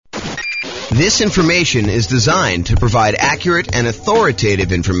This information is designed to provide accurate and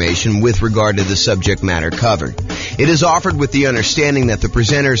authoritative information with regard to the subject matter covered. It is offered with the understanding that the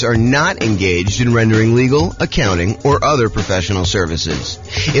presenters are not engaged in rendering legal, accounting, or other professional services.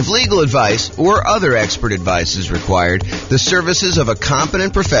 If legal advice or other expert advice is required, the services of a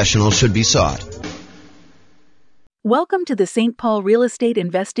competent professional should be sought. Welcome to the St. Paul Real Estate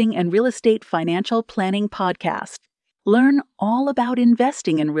Investing and Real Estate Financial Planning Podcast. Learn all about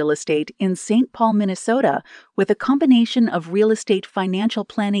investing in real estate in St. Paul, Minnesota, with a combination of real estate financial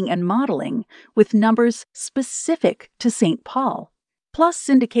planning and modeling with numbers specific to St. Paul, plus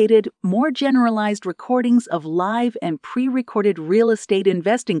syndicated, more generalized recordings of live and pre-recorded real estate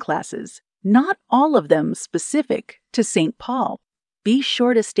investing classes, not all of them specific to St. Paul. Be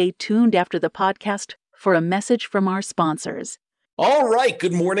sure to stay tuned after the podcast for a message from our sponsors. All right.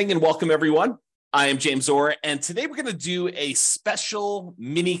 Good morning and welcome, everyone. I am James Orr, and today we're going to do a special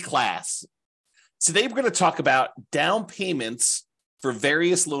mini class. Today we're going to talk about down payments for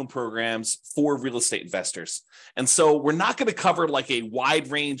various loan programs for real estate investors. And so we're not going to cover like a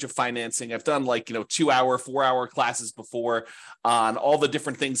wide range of financing. I've done 2-hour, 4-hour classes before on all the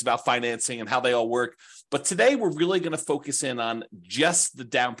different things about financing and how they all work. But today we're really going to focus in on just the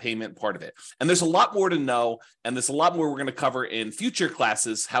down payment part of it. And there's a lot more to know, and there's a lot more we're going to cover in future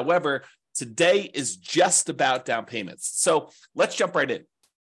classes. However, today is just about down payments. So let's jump right in.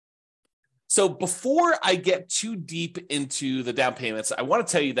 So before I get too deep into the down payments, I want to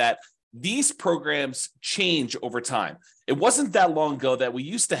tell you that these programs change over time. It wasn't that long ago that we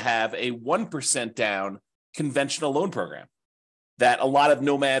used to have a 1% down conventional loan program that a lot of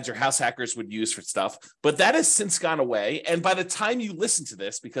nomads or house hackers would use for stuff, but that has since gone away. And by the time you listen to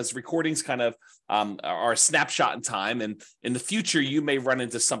this, because recordings kind of are a snapshot in time, and in the future, you may run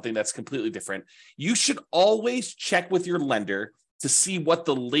into something that's completely different, you should always check with your lender to see what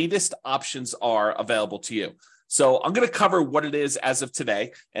the latest options are available to you. So I'm going to cover what it is as of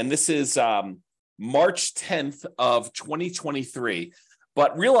today, and this is March 10th of 2023,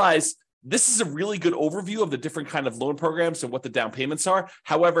 but realize this is a really good overview of the different kind of loan programs and what the down payments are.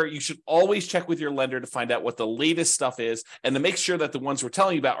 However, you should always check with your lender to find out what the latest stuff is and to make sure that the ones we're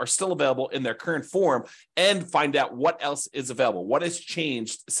telling you about are still available in their current form, and find out what else is available, what has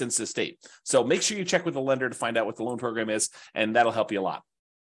changed since this date. So make sure you check with the lender to find out what the loan program is, and that'll help you a lot.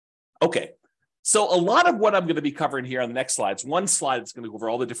 Okay. So a lot of what I'm going to be covering here on the next slides, one slide is going to go over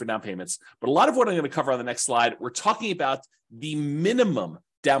all the different down payments, but a lot of what I'm going to cover on the next slide, we're talking about the minimum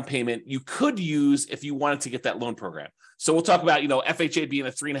down payment you could use if you wanted to get that loan program. So we'll talk about, FHA being a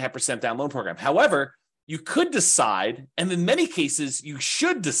 3.5% down loan program. However, you could decide, and in many cases, you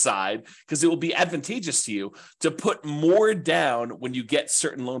should decide, because it will be advantageous to you to put more down when you get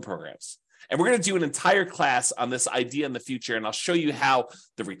certain loan programs. And we're going to do an entire class on this idea in the future, and I'll show you how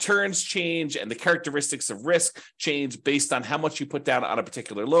the returns change and the characteristics of risk change based on how much you put down on a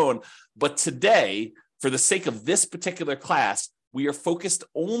particular loan. But today, for the sake of this particular class, we are focused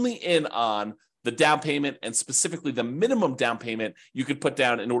only in on the down payment, and specifically the minimum down payment you could put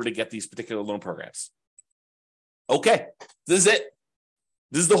down in order to get these particular loan programs. Okay, this is it.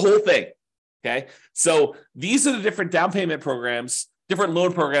 This is the whole thing, okay? So these are the different down payment programs, different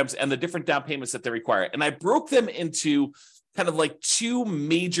loan programs, and the different down payments that they require. And I broke them into kind of like two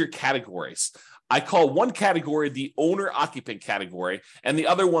major categories. I call one category the owner-occupant category, and the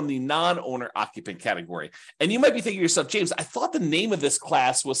other one the non-owner-occupant category. And you might be thinking to yourself, James, I thought the name of this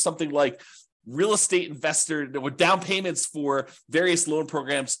class was something like real estate investor with down payments for various loan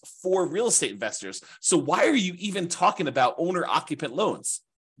programs for real estate investors. So why are you even talking about owner-occupant loans?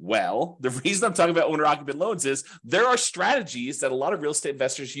 Well, the reason I'm talking about owner-occupant loans is there are strategies that a lot of real estate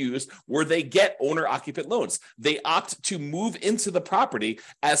investors use where they get owner-occupant loans. They opt to move into the property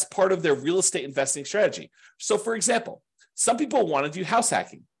as part of their real estate investing strategy. So, for example, some people want to do house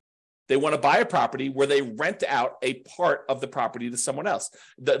hacking. They want to buy a property where they rent out a part of the property to someone else.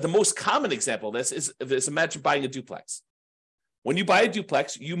 The most common example of this is imagine buying a duplex. When you buy a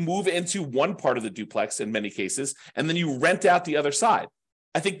duplex, you move into one part of the duplex in many cases, and then you rent out the other side.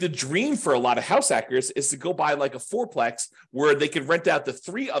 I think the dream for a lot of house hackers is to go buy like a fourplex where they could rent out the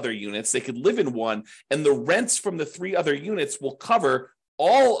 3 other units, they could live in one, and the rents from the 3 other units will cover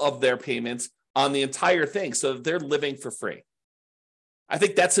all of their payments on the entire thing so that they're living for free. I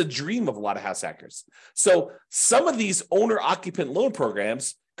think that's a dream of a lot of house hackers. So some of these owner-occupant loan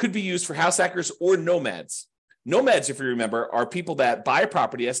programs could be used for house hackers or nomads. Nomads, if you remember, are people that buy a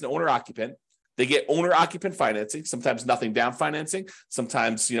property as an owner-occupant. They get owner-occupant financing, sometimes nothing down financing,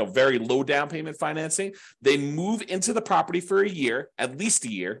 sometimes very low down payment financing. They move into the property for a year, at least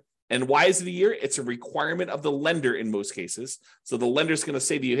a year, And why is it a year? It's a requirement of the lender in most cases. So the lender's going to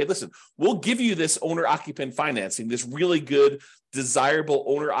say to you, hey, listen, we'll give you this owner-occupant financing, this really good, desirable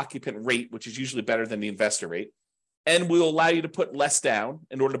owner-occupant rate, which is usually better than the investor rate. And we'll allow you to put less down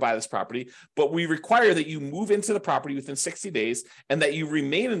in order to buy this property. But we require that you move into the property within 60 days and that you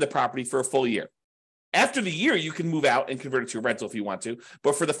remain in the property for a full year. After the year, you can move out and convert it to a rental if you want to.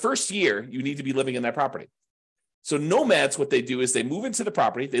 But for the first year, you need to be living in that property. So nomads, what they do is they move into the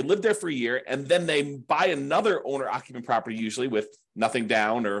property, they live there for a year, and then they buy another owner-occupant property, usually with nothing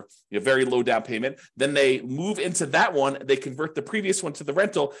down or very low down payment. Then they move into that one, they convert the previous one to the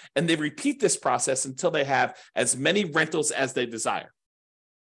rental, and they repeat this process until they have as many rentals as they desire.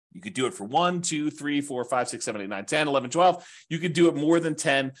 You could do it for 1, 2, 3, 4, 5, 6, 7, 8, 9, 10, 11, 12. You could do it more than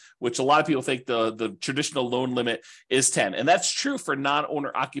 10, which a lot of people think the traditional loan limit is 10. And that's true for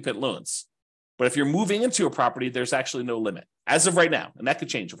non-owner occupant loans. But if you're moving into a property, there's actually no limit as of right now. And that could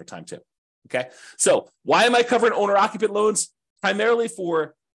change over time too. Okay. So why am I covering owner occupant loans? Primarily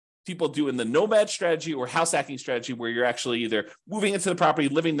for people doing the nomad strategy or house hacking strategy, where you're actually either moving into the property,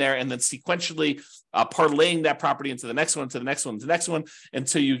 living there, and then sequentially parlaying that property into the next one, to the next one, to the next one,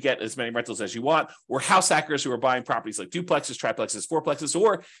 until you get as many rentals as you want. Or house hackers who are buying properties like duplexes, triplexes, fourplexes,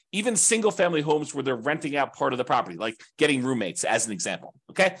 or even single family homes where they're renting out part of the property, like getting roommates as an example.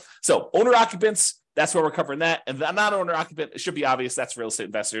 Okay. So owner occupants, that's where we're covering that. And the non-owner occupant, it should be obvious. That's real estate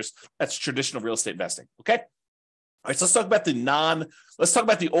investors. That's traditional real estate investing. Okay. All right, so let's talk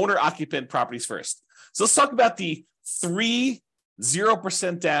about the owner-occupant properties first. So let's talk about the 3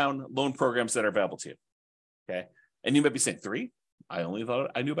 0% down loan programs that are available to you. Okay, and you might be saying 3? I only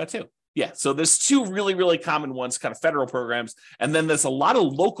thought I knew about 2. Yeah, so there's 2 really, really common ones, kind of federal programs, and then there's a lot of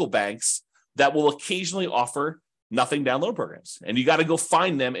local banks that will occasionally offer nothing down loan programs, and you got to go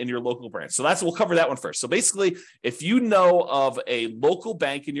find them in your local branch. So we'll cover that one first. So basically, if you know of a local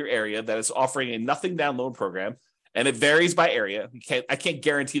bank in your area that is offering a nothing down loan program, and it varies by area. I can't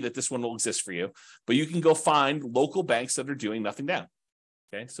guarantee that this one will exist for you, but you can go find local banks that are doing nothing down.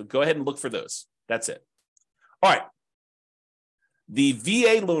 Okay, so go ahead and look for those. That's it. All right. The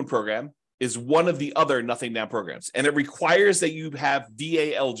VA loan program is one of the other nothing down programs, and it requires that you have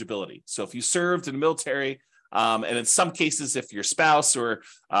VA eligibility. So if you served in the military, and in some cases, if your spouse or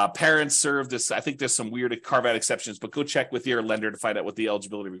parents served this, I think there's some weird carve-out exceptions, but go check with your lender to find out what the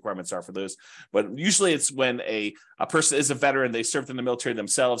eligibility requirements are for those. But usually it's when a person is a veteran, they served in the military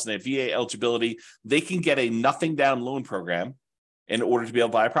themselves, and they have VA eligibility, they can get a nothing down loan program in order to be able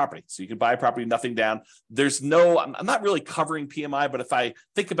to buy a property. So you can buy a property, nothing down. I'm not really covering PMI, but if I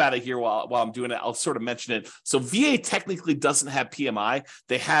think about it here while I'm doing it, I'll sort of mention it. So VA technically doesn't have PMI.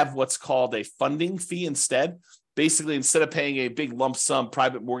 They have what's called a funding fee instead. Basically, instead of paying a big lump sum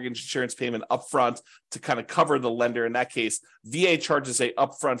private mortgage insurance payment upfront to kind of cover the lender, in that case, VA charges a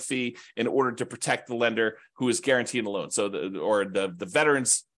upfront fee in order to protect the lender who is guaranteeing the loan. So the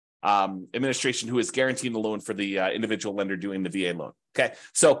Veterans Administration who is guaranteeing the loan for the individual lender doing the VA loan. Okay,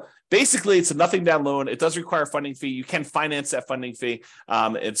 so basically it's a nothing down loan. It does require a funding fee. You can finance that funding fee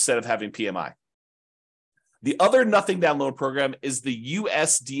instead of having PMI. The other nothing down loan program is the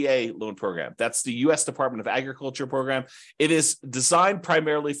USDA loan program. That's the U.S. Department of Agriculture program. It is designed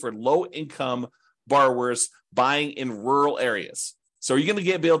primarily for low income borrowers buying in rural areas. So are you going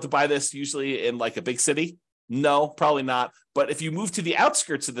to be able to buy this usually in like a big city? No, probably not. But if you move to the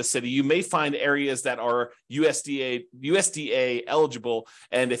outskirts of the city, you may find areas that are USDA eligible.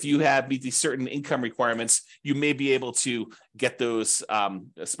 And if you meet these certain income requirements, you may be able to get those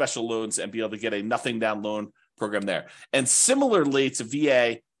special loans and be able to get a nothing down loan program there. And similarly to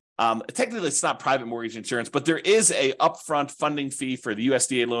VA, technically it's not private mortgage insurance, but there is a upfront funding fee for the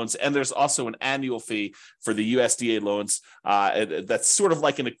USDA loans. And there's also an annual fee for the USDA loans. That's sort of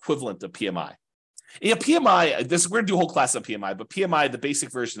like an equivalent of PMI. Yeah, PMI, we're going to do a whole class on PMI, but PMI, the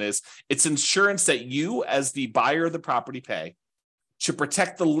basic version is it's insurance that you as the buyer of the property pay to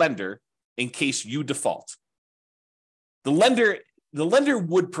protect the lender in case you default. The lender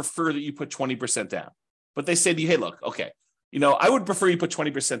would prefer that you put 20% down, but they say to you, hey, look, okay, I would prefer you put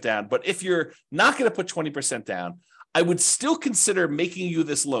 20% down, but if you're not going to put 20% down, I would still consider making you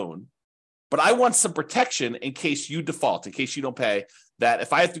this loan, but I want some protection in case you default, in case you don't pay, that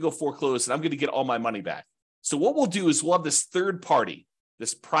if I have to go foreclose, and I'm going to get all my money back. So what we'll do is we'll have this third party,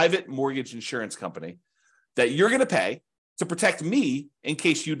 this private mortgage insurance company that you're going to pay to protect me in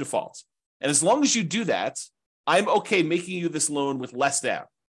case you default. And as long as you do that, I'm okay making you this loan with less down.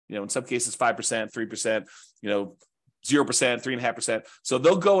 In some cases, 5%, 3%, 0%, 3.5%. So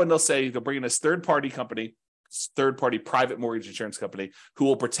they'll go and they'll bring in this third party company, third party private mortgage insurance company who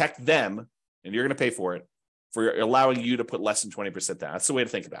will protect them, and you're going to pay for it, for allowing you to put less than 20% down. That's the way to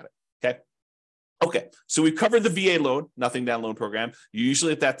think about it. Okay, so we've covered the VA loan, nothing down loan program. You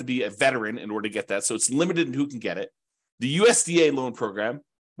usually have to be a veteran in order to get that, so it's limited in who can get it. The USDA loan program,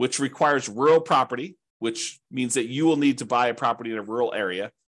 which requires rural property, which means that you will need to buy a property in a rural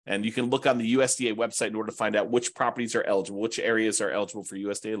area. And you can look on the USDA website in order to find out which properties are eligible, which areas are eligible for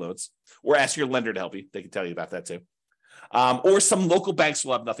USDA loans, or ask your lender to help you. They can tell you about that too. Or some local banks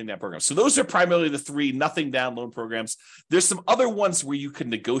will have nothing down programs. So those are primarily the three nothing down loan programs. There's some other ones where you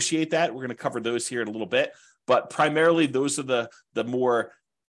can negotiate that. We're going to cover those here in a little bit, but primarily those are the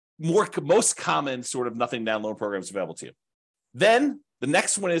most common sort of nothing down loan programs available to you. Then the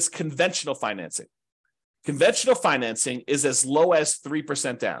next one is conventional financing. Conventional financing is as low as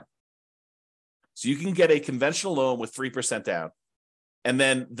 3% down. So you can get a conventional loan with 3% down. And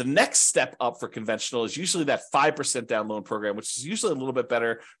then the next step up for conventional is usually that 5% down loan program, which is usually a little bit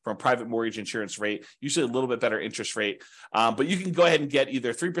better from a private mortgage insurance rate, usually a little bit better interest rate. But you can go ahead and get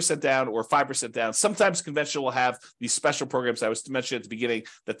either 3% down or 5% down. Sometimes conventional will have these special programs. I was to mention at the beginning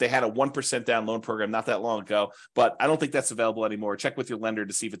that they had a 1% down loan program not that long ago, but I don't think that's available anymore. Check with your lender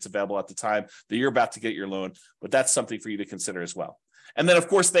to see if it's available at the time that you're about to get your loan, but that's something for you to consider as well. And then, of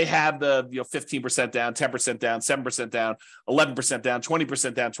course, they have the 15% down, 10% down, 7% down, 11% down,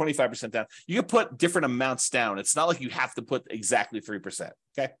 20% down, 25% down. You can put different amounts down. It's not like you have to put exactly 3%.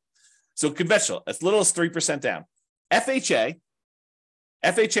 Okay. So conventional, as little as 3% down. FHA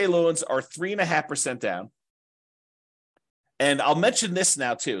loans are 3.5% down. And I'll mention this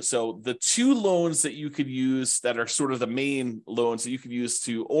now too. So the two loans that you could use that are sort of the main loans that you could use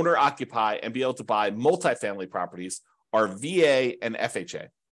to owner occupy and be able to buy multifamily properties are VA and FHA.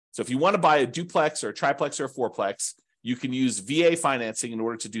 So if you want to buy a duplex or a triplex or a fourplex, you can use VA financing in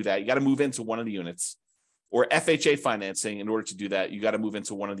order to do that. You got to move into one of the units, or FHA financing in order to do that. You got to move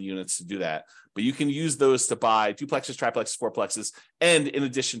into one of the units to do that. But you can use those to buy duplexes, triplexes, fourplexes, and in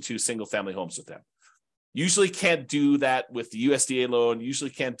addition to single family homes with them. Usually can't do that with the USDA loan. Usually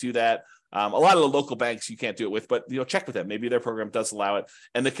can't do that. A lot of the local banks you can't do it with, but check with them. Maybe their program does allow it.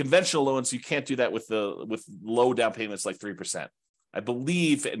 And the conventional loans, you can't do that with low down payments like 3%. I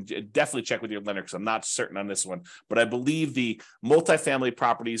believe, and definitely check with your lender because I'm not certain on this one, but I believe the multifamily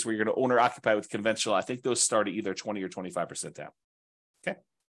properties where you're going to owner occupy with conventional, I think those start at either 20 or 25% down. Okay.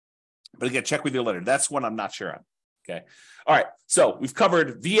 But again, check with your lender. That's one I'm not sure on. Okay. All right. So we've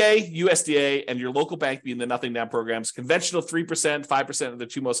covered VA, USDA, and your local bank being the nothing down programs. Conventional 3%, 5% are the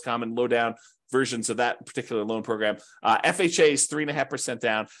two most common low down versions of that particular loan program. FHA is 3.5%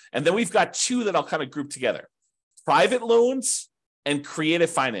 down. And then we've got two that I'll kind of group together: private loans and creative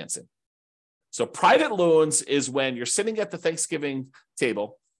financing. So private loans is when you're sitting at the Thanksgiving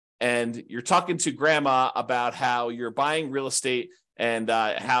table and you're talking to grandma about how you're buying real estate and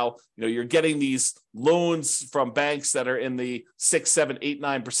how you're getting these loans from banks that are in the 6, 7, 8,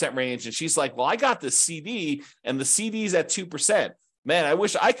 9% range. And she's like, well, I got this CD and the CD's at 2%. Man, I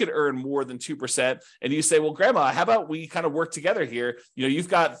wish I could earn more than 2%. And you say, well, grandma, how about we kind of work together here? You've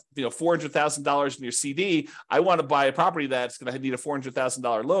got $400,000 in your CD. I want to buy a property that's going to need a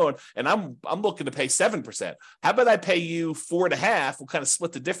 $400,000 loan, and I'm looking to pay 7%. How about I pay you 4.5%? We'll kind of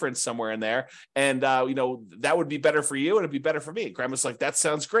split the difference somewhere in there, and that would be better for you, and it'd be better for me. Grandma's like, that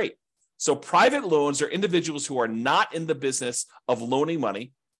sounds great. So private loans are individuals who are not in the business of loaning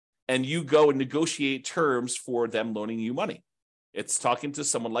money, and you go and negotiate terms for them loaning you money. It's talking to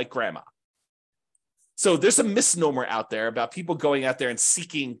someone like grandma. So there's a misnomer out there about people going out there and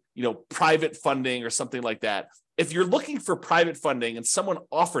seeking, private funding or something like that. If you're looking for private funding and someone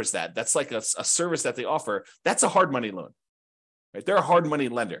offers that, that's like a service that they offer, that's a hard money loan, right? They're a hard money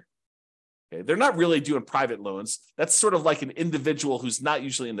lender. Okay? They're not really doing private loans. That's sort of like an individual who's not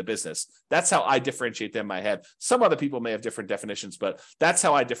usually in the business. That's how I differentiate them in my head. Some other people may have different definitions, but that's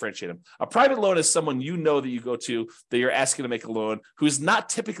how I differentiate them. A private loan is someone that you go to that you're asking to make a loan who's not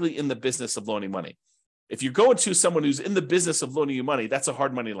typically in the business of loaning money. If you're going to someone who's in the business of loaning you money, that's a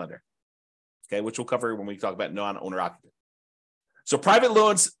hard money lender, okay, which we'll cover when we talk about non-owner occupant. So private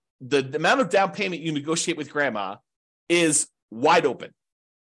loans, the amount of down payment you negotiate with grandma is wide open.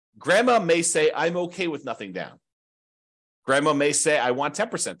 Grandma may say, I'm okay with nothing down. Grandma may say, I want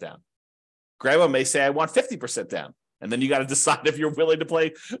 10% down. Grandma may say, I want 50% down. And then you got to decide if you're willing to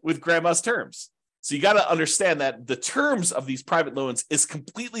play with grandma's terms. So you got to understand that the terms of these private loans is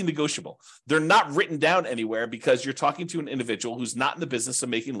completely negotiable. They're not written down anywhere because you're talking to an individual who's not in the business of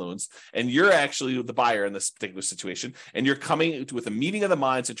making loans, and you're actually the buyer in this particular situation, and you're coming with a meeting of the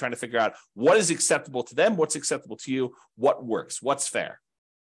minds and trying to figure out what is acceptable to them, what's acceptable to you, what works, what's fair.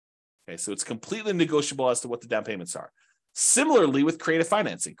 Okay, so it's completely negotiable as to what the down payments are. Similarly with creative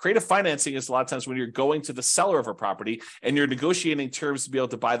financing. Creative financing is a lot of times when you're going to the seller of a property and you're negotiating terms to be able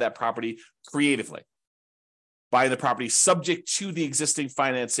to buy that property creatively. Buying the property subject to the existing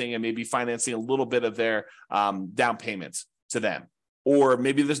financing and maybe financing a little bit of their down payments to them. Or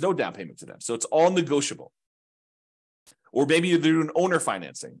maybe there's no down payment to them. So it's all negotiable. Or maybe you're doing owner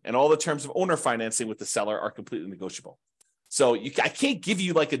financing and all the terms of owner financing with the seller are completely negotiable. So I can't give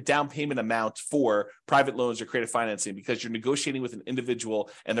you like a down payment amount for private loans or creative financing because you're negotiating with an individual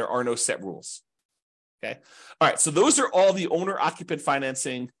and there are no set rules. Okay. All right. So those are all the owner occupant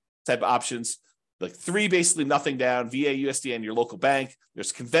financing type of options. Like 3, basically nothing down, VA, USDA, and your local bank.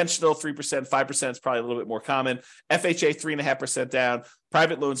 There's conventional 3%, 5% is probably a little bit more common. FHA 3.5% down,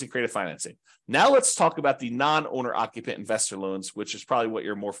 private loans and creative financing. Now let's talk about the non-owner occupant investor loans, which is probably what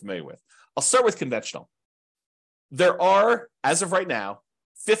you're more familiar with. I'll start with conventional. There are, as of right now,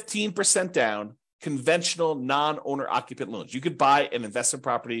 15% down conventional non-owner occupant loans. You could buy an investment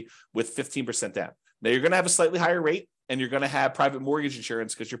property with 15% down. Now you're going to have a slightly higher rate and you're going to have private mortgage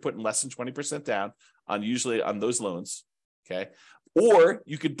insurance because you're putting less than 20% down usually on those loans. Okay. Or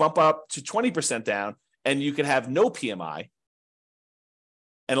you could bump up to 20% down and you could have no PMI.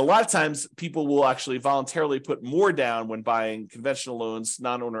 And a lot of times people will actually voluntarily put more down when buying conventional loans,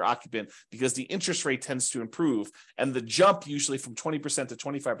 non-owner occupant, because the interest rate tends to improve. And the jump usually from 20% to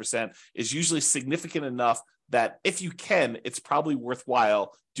 25% is usually significant enough that if you can, it's probably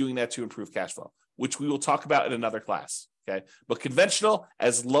worthwhile doing that to improve cash flow, which we will talk about in another class. Okay. But conventional,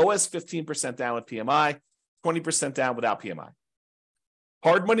 as low as 15% down with PMI, 20% down without PMI.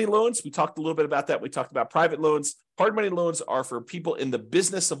 Hard money loans, we talked a little bit about that. We talked about private loans. Hard money loans are for people in the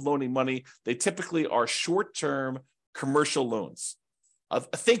business of loaning money. They typically are short-term commercial loans.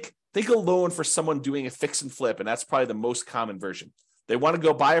 Think a loan for someone doing a fix and flip, and that's probably the most common version. They want to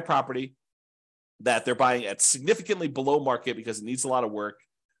go buy a property that they're buying at significantly below market because it needs a lot of work.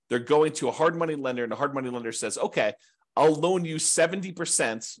 They're going to a hard money lender, and the hard money lender says, okay, I'll loan you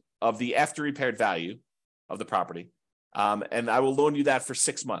 70% of the after repaired value of the property. And I will loan you that for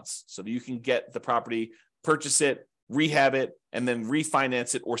 6 months so that you can get the property, purchase it, rehab it, and then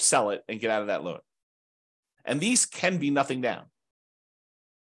refinance it or sell it and get out of that loan. And these can be nothing down.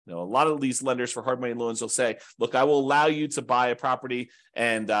 You know, a lot of these lenders for hard money loans will say, look, I will allow you to buy a property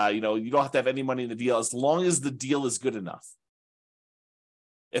and, you don't have to have any money in the deal as long as the deal is good enough.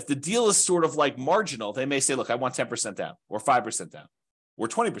 If the deal is sort of like marginal, they may say, look, I want 10% down or 5% down or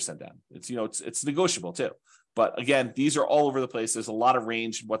 20% down. It's negotiable too. But again, these are all over the place. There's a lot of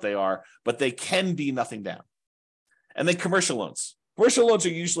range in what they are, but they can be nothing down. And then commercial loans. Commercial loans are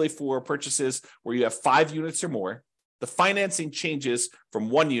usually for purchases where you have 5 units or more. The financing changes from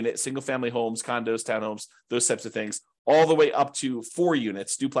 1 unit, single family homes, condos, townhomes, those types of things, all the way up to 4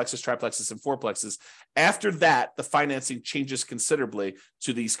 units, duplexes, triplexes, and fourplexes. After that, the financing changes considerably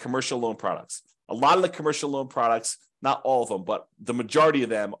to these commercial loan products. A lot of the commercial loan products, not all of them, but the majority of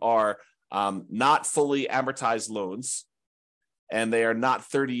them are not fully amortized loans, and they are not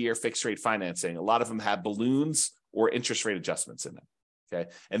 30-year fixed rate financing. A lot of them have balloons or interest rate adjustments in them. Okay.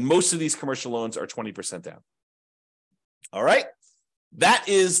 And most of these commercial loans are 20% down. All right. That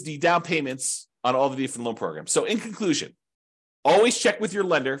is the down payments on all the different loan programs. So in conclusion, always check with your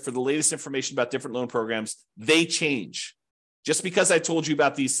lender for the latest information about different loan programs. They change. Just because I told you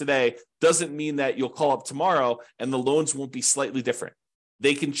about these today doesn't mean that you'll call up tomorrow and the loans won't be slightly different.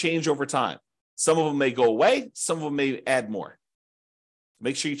 They can change over time. Some of them may go away. Some of them may add more.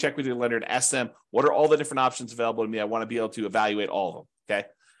 Make sure you check with your lender and ask them, what are all the different options available to me? I want to be able to evaluate all of them. Okay.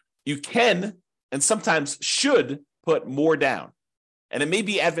 You can, and sometimes should, put more down. And it may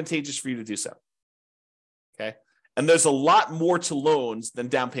be advantageous for you to do so. Okay. And there's a lot more to loans than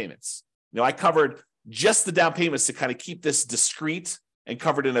down payments. I covered just the down payments to kind of keep this discreet and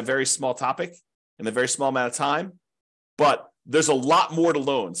covered in a very small topic in a very small amount of time. But there's a lot more to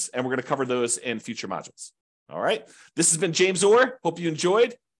loans, and we're going to cover those in future modules. All right. This has been James Orr. Hope you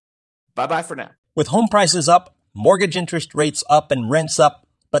enjoyed. Bye-bye for now. With home prices up, mortgage interest rates up, and rents up,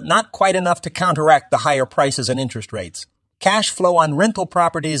 but not quite enough to counteract the higher prices and interest rates, cash flow on rental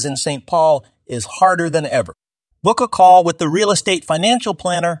properties in St. Paul is harder than ever. Book a call with the Real Estate Financial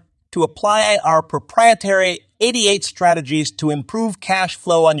Planner to apply our proprietary 88 strategies to improve cash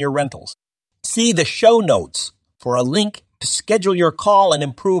flow on your rentals. See the show notes for a link to schedule your call and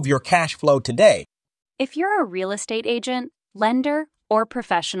improve your cash flow today. If you're a real estate agent, lender, or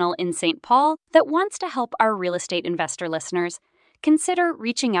professional in St. Paul that wants to help our real estate investor listeners, consider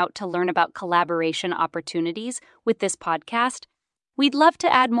reaching out to learn about collaboration opportunities with this podcast. We'd love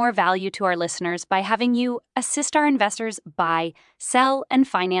to add more value to our listeners by having you assist our investors buy, sell, and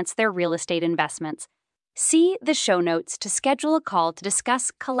finance their real estate investments. See the show notes to schedule a call to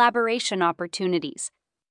discuss collaboration opportunities.